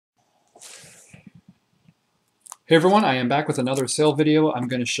Hey everyone, I am back with another sale video. I'm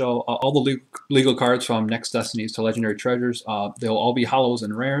going to show all the legal cards from Next Destinies to Legendary Treasures. They'll all be holos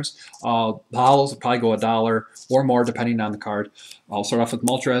and rares. The holos will probably go $1 or more depending on the card. I'll start off with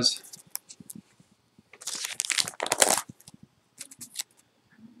Moltres.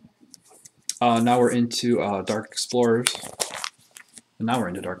 Now we're into Dark Explorers. And now we're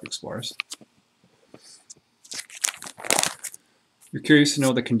into Dark Explorers. If you're curious to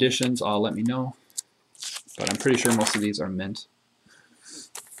know the conditions, let me know. But I'm pretty sure most of these are mint.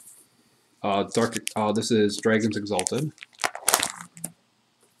 This is Dragons Exalted.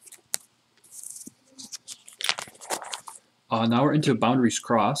 Now we're into Boundaries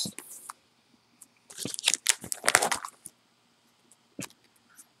Crossed.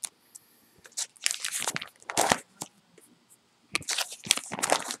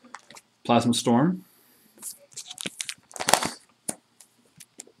 Plasma Storm.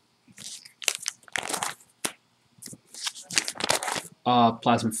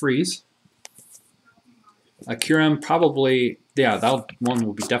 Plasma Freeze. Kyurem probably, yeah, that one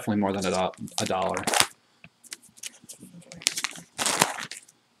will be definitely more than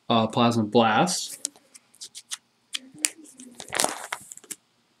 $1. Plasma Blast.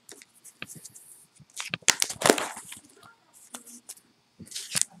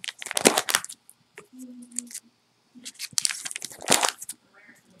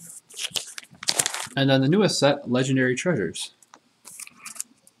 And then the newest set, Legendary Treasures.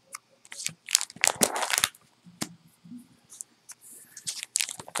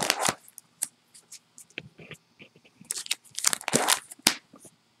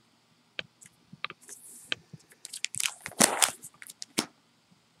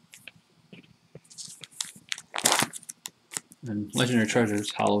 And Legendary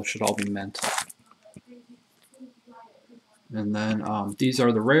Treasures, Holos should all be mint. And then these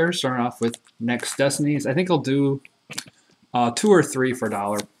are the rares, starting off with Next Destinies. I think I'll do 2 or 3 for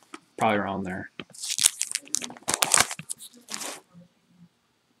 $1, probably around there.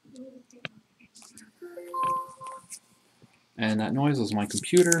 And that noise was my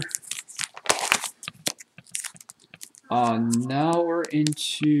computer. Now we're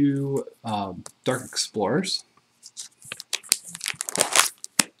into Dark Explorers.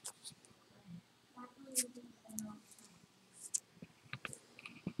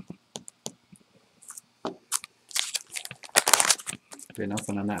 Okay,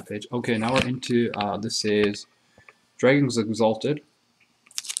 nothing on that page. Okay, now we're into, this is Dragons Exalted.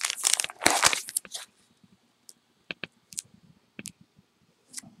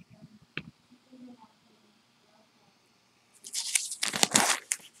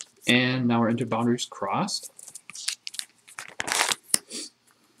 And now we're into Boundaries Crossed.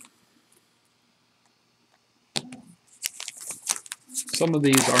 Some of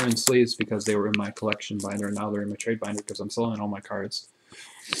these are in sleeves because they were in my collection binder, and now they're in my trade binder because I'm selling all my cards.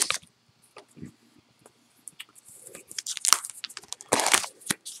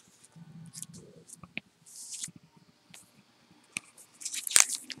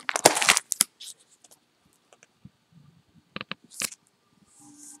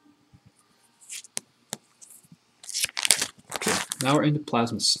 Okay, now we're into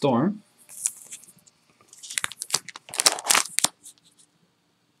Plasma Storm.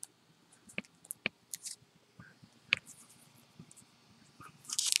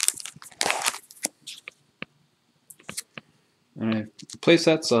 And I have play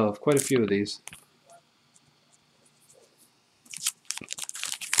sets of quite a few of these.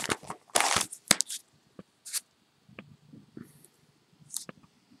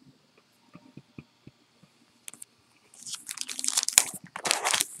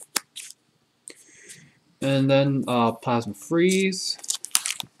 And then Plasma Freeze.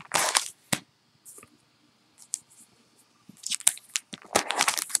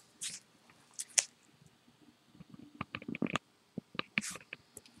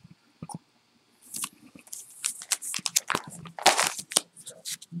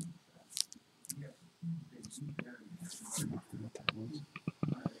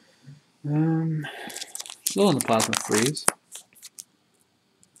 Still in the Plasma Freeze.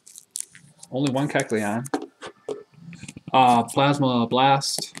 Only one Kecleon. Plasma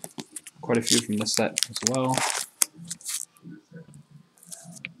Blast. Quite a few from this set as well.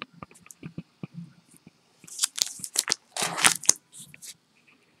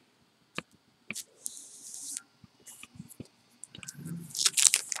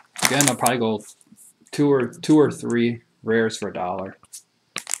 Again, I'll probably go two or three rares for $1.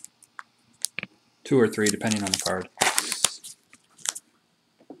 2 or 3 depending on the card.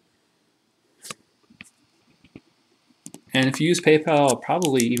 And if you use PayPal, I'll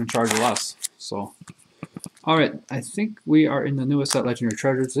probably even charge less. So Alright, I think we are in the newest set, Legendary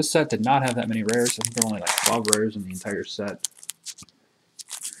Treasures. This set did not have that many rares. I think there were only like 12 rares in the entire set.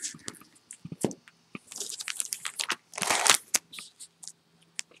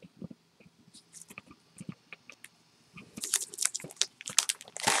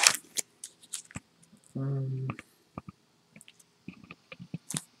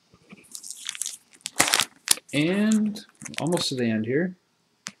 And almost to the end here.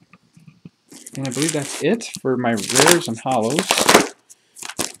 And I believe that's it for my rares and holos.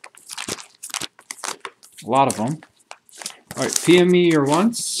 A lot of them. Alright, PM me your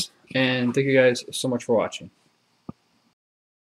wants, and thank you guys so much for watching.